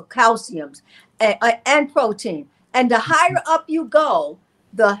type of calciums and protein. And the higher up you go,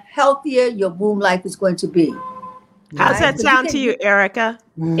 the healthier your womb life is going to be. How's that sound to you, Erica?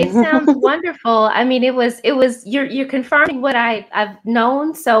 It sounds wonderful. I mean, it was you're confirming what I've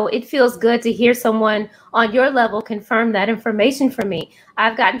known. So it feels good to hear someone on your level confirm that information for me.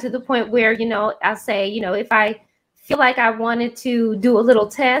 I've gotten to the point where, I'll say, if I feel like I wanted to do a little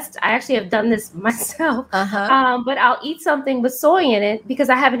test, I actually have done this myself, but I'll eat something with soy in it because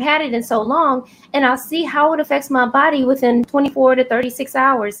I haven't had it in so long, and I'll see how it affects my body within 24 to 36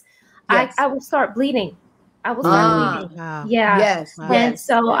 hours. Yes. I will start bleeding. I will start bleeding. Wow. Yeah. Yes. And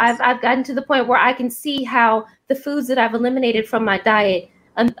so I've gotten to the point where I can see how the foods that I've eliminated from my diet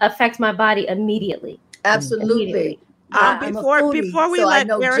affect my body immediately. Absolutely. Before we so let I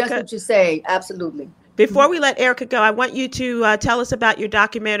know Erica, just what you say. Absolutely. Before we let Erica go, I want you to tell us about your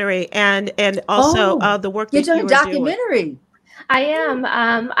documentary and also the work that you're you doing. are Documentary. I am.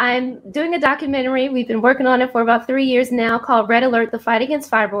 I'm doing a documentary. We've been working on it for about 3 years now, called Red Alert: The Fight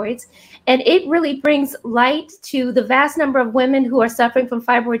Against Fibroids. And it really brings light to the vast number of women who are suffering from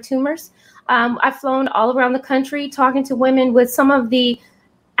fibroid tumors. I've flown all around the country talking to women with some of the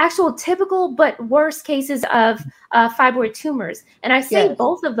actual typical but worse cases of fibroid tumors. And I say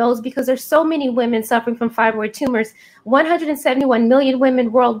both of those because there's so many women suffering from fibroid tumors, 171 million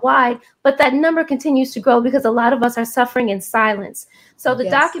women worldwide, but that number continues to grow because a lot of us are suffering in silence. So the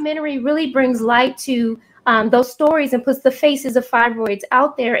documentary really brings light to those stories and puts the faces of fibroids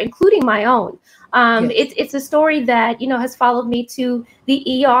out there, including my own. It's a story that, has followed me to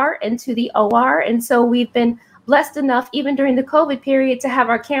the ER and to the OR. And so we've been blessed enough, even during the COVID period, to have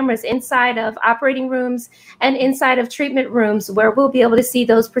our cameras inside of operating rooms and inside of treatment rooms where we'll be able to see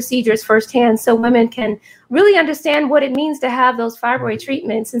those procedures firsthand, so women can really understand what it means to have those fibroid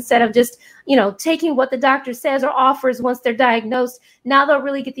treatments instead of just, taking what the doctor says or offers once they're diagnosed. Now they'll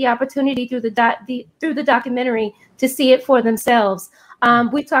really get the opportunity through the documentary to see it for themselves.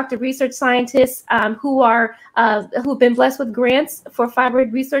 We talked to research scientists who've been blessed with grants for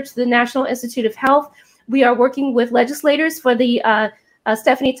fibroid research to the National Institute of Health. We are working with legislators for the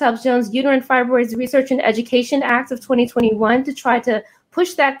Stephanie Tubbs Jones Uterine Fibroids Research and Education Act of 2021 to try to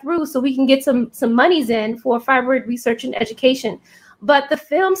push that through so we can get some monies in for fibroid research and education. But the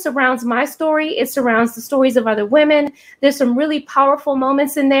film surrounds my story. It surrounds the stories of other women. There's some really powerful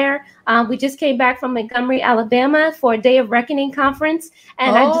moments in there. We just came back from Montgomery, Alabama for a Day of Reckoning conference.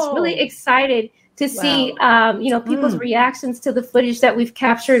 And I'm just really excited to see, people's reactions to the footage that we've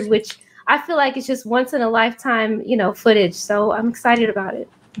captured, which I feel like it's just once in a lifetime, footage. So I'm excited about it.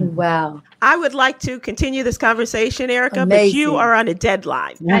 Wow. I would like to continue this conversation, Erica, Amazing. but you are on a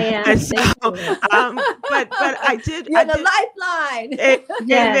deadline. I am. And so, but I did. You're the lifeline.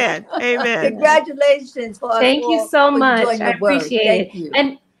 Amen. Amen. Congratulations. Thank you so much. I appreciate it.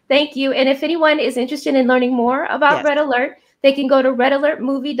 And thank you. And if anyone is interested in learning more about Red Alert, they can go to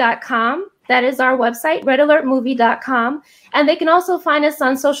redalertmovie.com. That is our website, redalertmovie.com. And they can also find us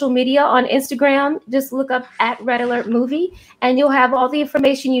on social media on Instagram. Just look up @RedAlertMovie, and you'll have all the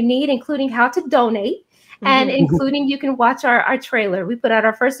information you need, including how to donate, and including you can watch our trailer. We put out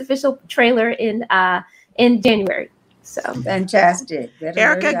our first official trailer in January. So fantastic.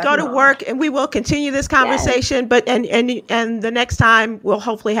 Erica, go to work, and we will continue this conversation. But and the next time we'll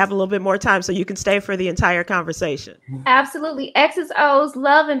hopefully have a little bit more time so you can stay for the entire conversation. Absolutely. X's, O's,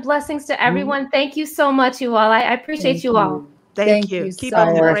 love and blessings to everyone. Thank you so much, you all. I appreciate you all. Thank you. Keep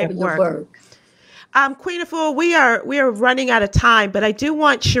up the great work. Queen Afua, we are running out of time, but I do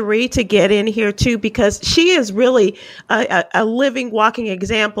want Cherie to get in here too, because she is really a living, walking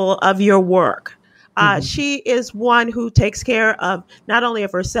example of your work. She is one who takes care of not only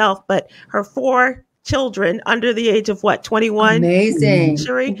of herself, but her 4 children under the age of 21? Amazing.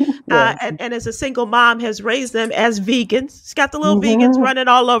 Cherie, and as a single mom has raised them as vegans. She's got the little vegans running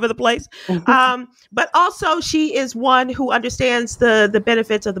all over the place. But also she is one who understands the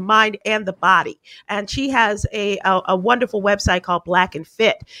benefits of the mind and the body. And she has a wonderful website called Black and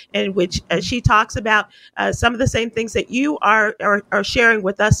Fit, in which she talks about some of the same things that you are sharing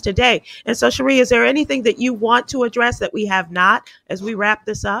with us today. And so, Cherie, is there anything that you want to address that we have not as we wrap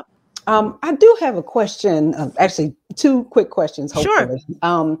this up? I do have a question, actually 2 quick questions, hopefully.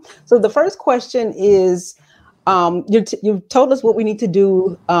 Sure. So the first question is, you've told us what we need to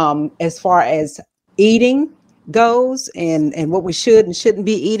do as far as eating goes and what we should and shouldn't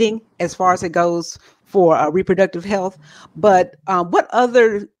be eating as far as it goes for reproductive health. But what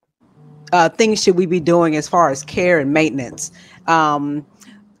other things should we be doing as far as care and maintenance?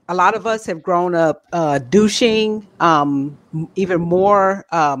 A lot of us have grown up douching, even more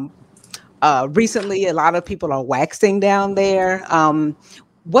recently. A lot of people are waxing down there.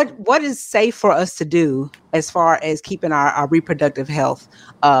 What is safe for us to do as far as keeping our reproductive health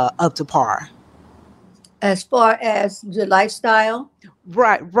up to par? As far as the lifestyle?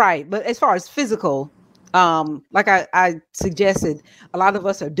 Right. But as far as physical, like I suggested, a lot of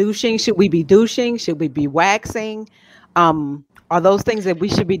us are douching. Should we be douching? Should we be waxing? Are those things that we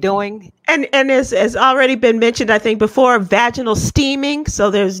should be doing? And as already been mentioned, I think before, vaginal steaming. So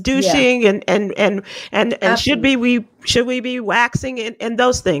there's douching and should we be waxing and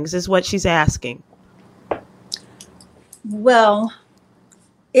those things is what she's asking. Well,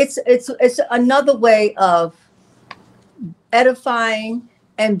 it's another way of edifying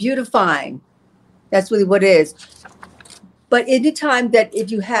and beautifying. That's really what it is. But anytime that if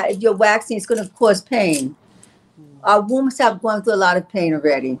you're waxing, it's going to cause pain. Our wombs have gone through a lot of pain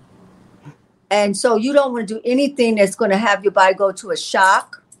already. And so you don't want to do anything that's going to have your body go to a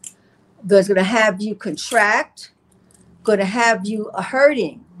shock, that's going to have you contract, going to have you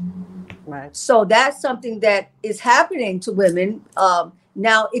hurting. Right. So that's something that is happening to women.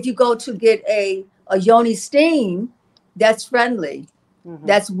 Now, if you go to get a yoni steam, that's friendly. Mm-hmm.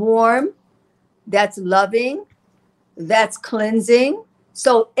 That's warm. That's loving. That's cleansing.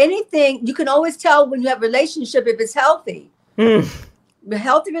 So anything, you can always tell when you have a relationship if it's healthy.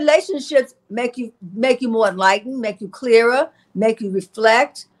 Healthy relationships make you more enlightened, make you clearer, make you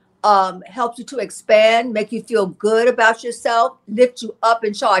reflect, help you to expand, make you feel good about yourself, lift you up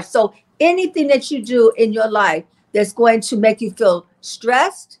in charge. So anything that you do in your life that's going to make you feel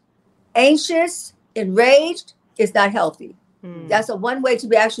stressed, anxious, enraged is not healthy. That's one way to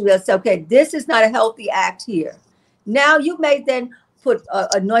be actually say, okay, this is not a healthy act here. Now you may then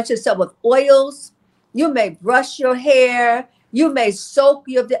anoint yourself with oils. You may brush your hair. You may soak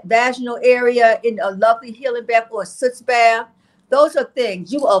your vaginal area in a lovely healing bath or a sitz bath. Those are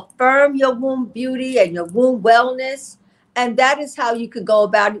things. You affirm your womb beauty and your womb wellness. And that is how you can go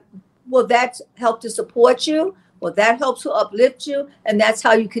about it. Will that help to support you? Will that help to uplift you? And that's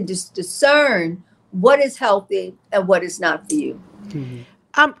how you can discern what is healthy and what is not for you. Mm-hmm.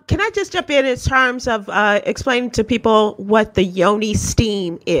 Can I just jump in terms of explaining to people what the yoni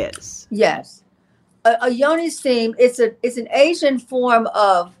steam is? Yes. A yoni steam, it's an Asian form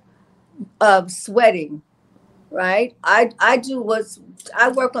of sweating, right? I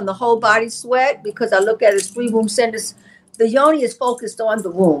work on the whole body sweat because I look at it as 3 womb centers. The yoni is focused on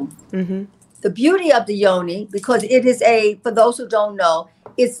the womb. Mm-hmm. The beauty of the yoni, because it is for those who don't know,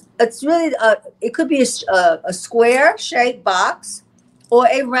 it's really, it could be a square shaped box or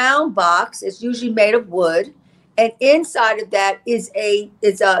a round box. It's usually made of wood. And inside of that is a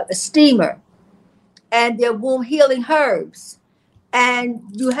steamer. And they're womb healing herbs. And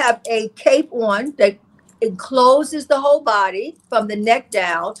you have a cape on that encloses the whole body from the neck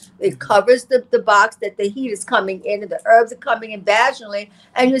down. It covers the box that the heat is coming in and the herbs are coming in vaginally.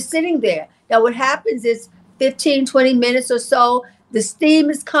 And you're sitting there. Now what happens is 15, 20 minutes or so, the steam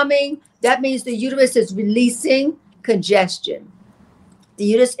is coming. That means the uterus is releasing congestion. The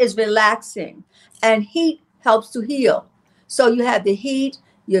uterus is relaxing. And heat helps to heal. So you have the heat,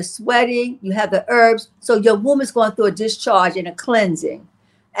 you're sweating, you have the herbs. So your womb is going through a discharge and a cleansing.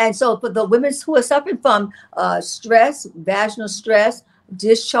 And so for the women who are suffering from stress, vaginal stress,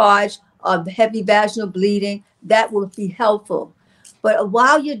 discharge, heavy vaginal bleeding, that will be helpful. But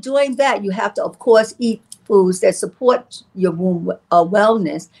while you're doing that, you have to, of course, eat foods that support your womb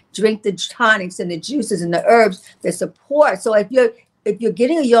wellness. Drink the tonics and the juices and the herbs that support. So if you're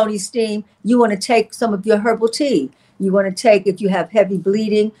getting a yoni steam, you want to take some of your herbal tea. You want to take, if you have heavy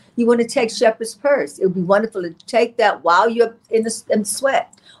bleeding, you want to take shepherd's purse. It would be wonderful to take that while you're in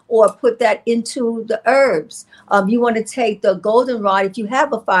sweat, or put that into the herbs. You want to take the goldenrod if you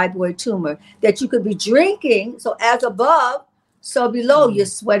have a fibroid tumor that you could be drinking. So as above, so below, you're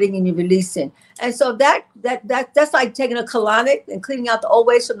sweating and you're releasing. And so that's like taking a colonic and cleaning out the old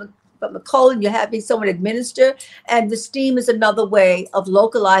waste from the colon. You're having someone administer. And the steam is another way of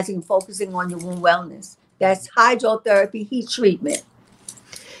localizing and focusing on your wound wellness. That's hydrotherapy, heat treatment.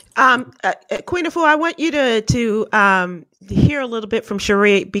 Queen Afua, I want you to hear a little bit from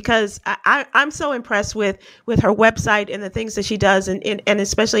Cherie, because I'm so impressed with her website and the things that she does, and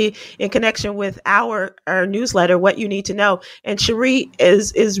especially in connection with our newsletter, What You Need to Know. And Cherie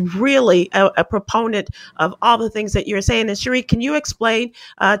is really a proponent of all the things that you're saying. And Cherie, can you explain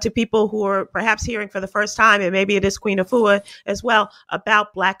to people who are perhaps hearing for the first time, and maybe it is Queen Afua as well,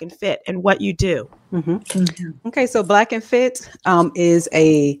 about Black and Fit and what you do? Mm-hmm. Mm-hmm. Okay, so Black and Fit is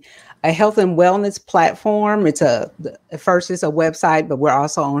a health and wellness platform. It's first it's a website, but we're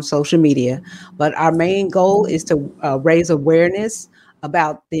also on social media. But our main goal is to raise awareness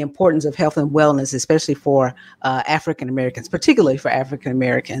about the importance of health and wellness, especially for African Americans, particularly for African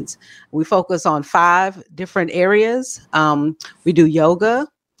Americans. We focus on 5 different areas. We do yoga.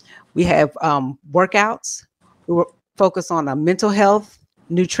 We have workouts. We focus on mental health,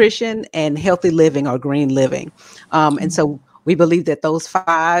 nutrition, and healthy living or green living. And so we believe that those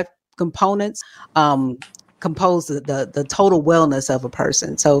 5 components compose the total wellness of a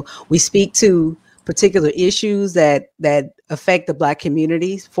person. So we speak to particular issues that affect the Black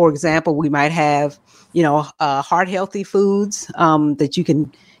community. For example, we might have, heart healthy foods that you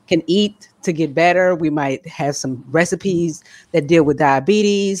can eat to get better. We might have some recipes that deal with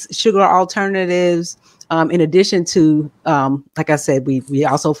diabetes, sugar alternatives. In addition to, like I said, we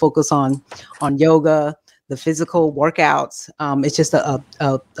also focus on yoga, the physical workouts. It's just a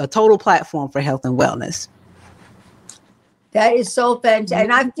total platform for health and wellness. That is so fantastic.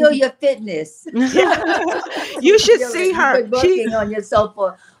 And I feel your fitness. You should see her. You've been working on yourself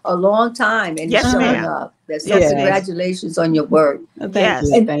for a long time, and it's showing up. So congratulations on your work.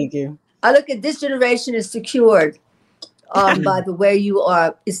 Thank you. I look at this generation is secured by the way you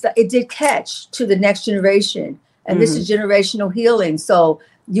are. It did catch to the next generation. And this is generational healing. So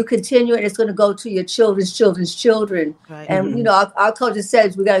you continue, and it's going to go to your children's children. Right. And, our culture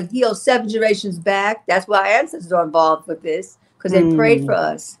says we got to heal 7 generations back. That's why our ancestors are involved with this, because they prayed for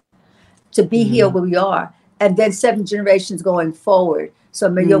us to be here where we are. And then 7 generations going forward. So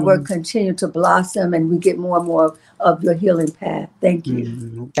may your work continue to blossom, and we get more and more of your healing path. Thank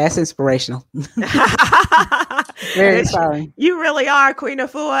you. That's inspirational. Very inspiring. You really are, Queen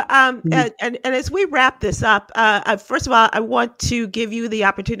Afua. And as we wrap this up, first of all, I want to give you the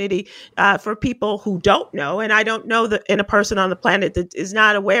opportunity for people who don't know, and I don't know that in a person on the planet that is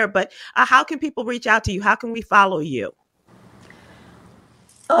not aware, but how can people reach out to you? How can we follow you?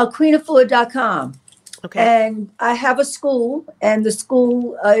 QueenAfua.com. Okay. And I have a school, and the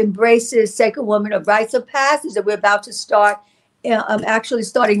school embraces Sacred Women of Rites of Passage that we're about to start. I'm actually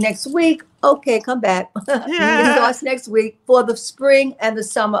starting next week. Okay, come back. It starts next week for the spring and the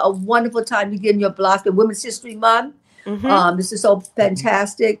summer. A wonderful time to begin your block in Women's History Month. This is so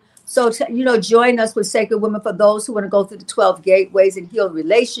fantastic. So, join us with Sacred Women for those who want to go through the 12 gateways and heal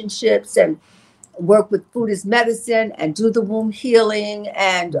relationships and work with food as medicine and do the womb healing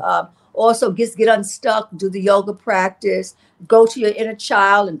and also get unstuck, do the yoga practice, go to your inner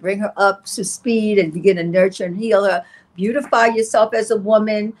child and bring her up to speed and begin to nurture and heal her. Beautify yourself as a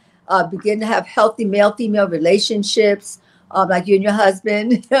woman, begin to have healthy male-female relationships like you and your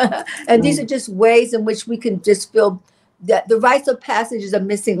husband. And these are just ways in which we can just feel that the rites of passage is a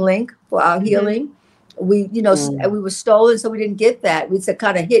missing link for our healing. We were stolen, so we didn't get that. It's a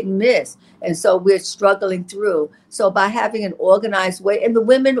kind of hit and miss. And so we're struggling through. So by having an organized way, and the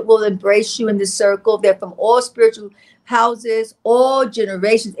women will embrace you in this circle. They're from all spiritual houses, all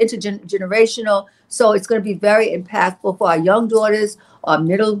generations, intergenerational. So it's going to be very impactful for our young daughters, our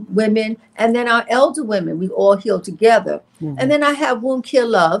middle women, and then our elder women. We all heal together. And then I have Womb Care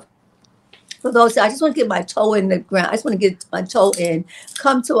Love. For those, I just want to get my toe in the ground. I just want to get my toe in.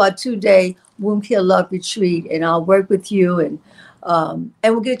 Come to our 2-day Womb Care Love retreat, and I'll work with you, and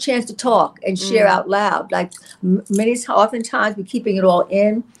we'll get a chance to talk and share out loud. Like oftentimes we're keeping it all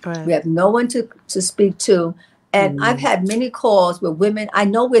in. Right. We have no one to speak to. And I've had many calls where women, I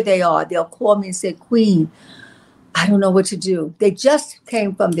know where they are. They'll call me and say, Queen, I don't know what to do. They just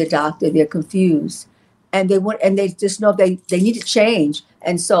came from their doctor. They're confused. And they just know they need to change.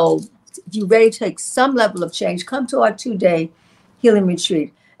 And so if you're ready to take some level of change, come to our 2-day healing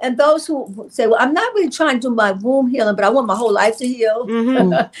retreat. And those who say, well, I'm not really trying to do my womb healing, but I want my whole life to heal.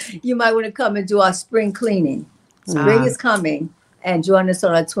 You might want to come and do our spring cleaning. Spring is coming, and join us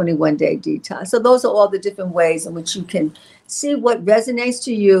on our 21-day detox. So those are all the different ways in which you can see what resonates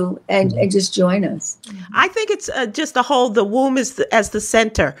to you and just join us. I think it's just the womb is as the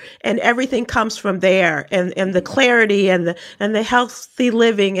center, and everything comes from there, and the clarity and the healthy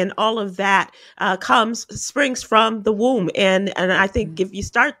living and all of that springs from the womb. And I think if you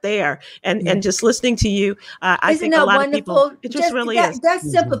start there and just listening to you, I think a lot wonderful? of people, it just really is. That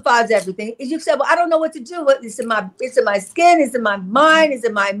simplifies everything. If you say, well, I don't know what to do. It's in my skin, it's in my mind, it's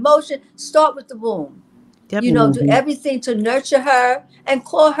in my emotion. Start with the womb. Yep. You know, do everything to nurture her and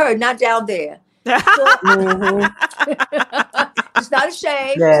call her, not down there. It's not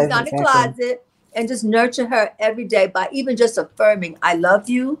ashamed. It's not in a closet. And just nurture her every day by even just affirming, I love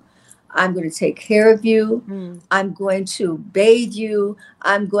you. I'm going to take care of you. I'm going to bathe you.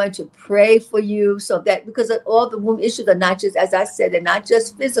 I'm going to pray for you. So that, because all the womb issues are not just, as I said, they're not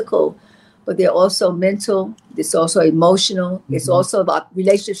just physical, but they're also mental. It's also emotional. It's also about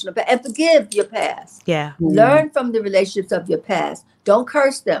relationships and forgive your past. Yeah. Learn from the relationships of your past. Don't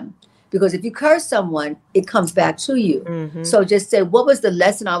curse them, because if you curse someone, it comes back to you. So just say, what was the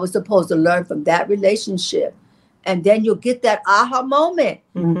lesson I was supposed to learn from that relationship? And then you'll get that aha moment.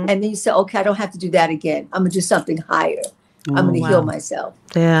 And then you say, okay, I don't have to do that again. I'm going to do something higher. I'm going to heal myself.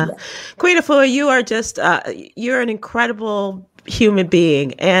 Yeah. Queen Afua, you are just, you're an incredible human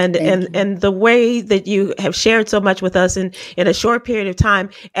being, and the way that you have shared so much with us in a short period of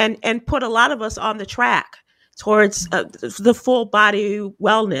time, and put a lot of us on the track towards the full body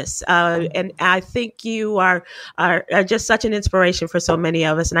wellness. And I think you are just such an inspiration for so many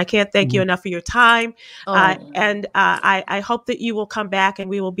of us. And I can't thank you enough for your time. And I hope that you will come back and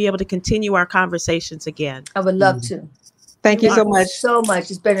we will be able to continue our conversations again. I would love to. Thank you so much. So much.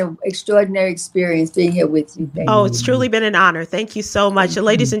 It's been an extraordinary experience being here with you. It's truly been an honor. Thank you so much.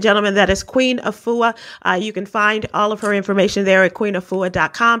 Ladies and gentlemen, that is Queen Afua. You can find all of her information there at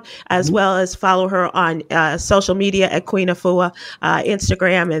queenafua.com, as well as follow her on social media at Queen Afua,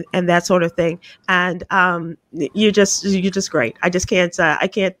 Instagram and that sort of thing. And you're just great. I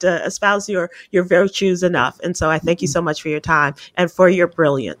can't espouse your virtues enough. And so I thank you so much for your time and for your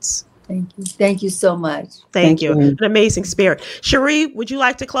brilliance. Thank you. Thank you so much. Thank you. An amazing spirit. Cherie, would you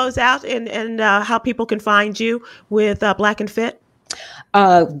like to close out and how people can find you with Black and Fit?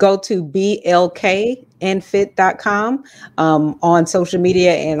 Go to blkandfit.com on social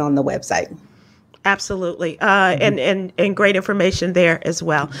media and on the website. Absolutely. And great information there as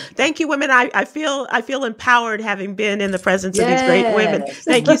well. Thank you, women. I feel empowered having been in the presence of these great women.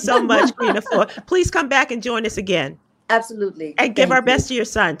 Thank you so much, Queen Afua. Please come back and join us again. Absolutely. And give our best to your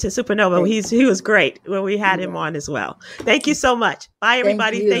son, to Supernova. He was great when we had him on as well. Thank you so much. Bye,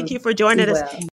 everybody. Thank you for joining us.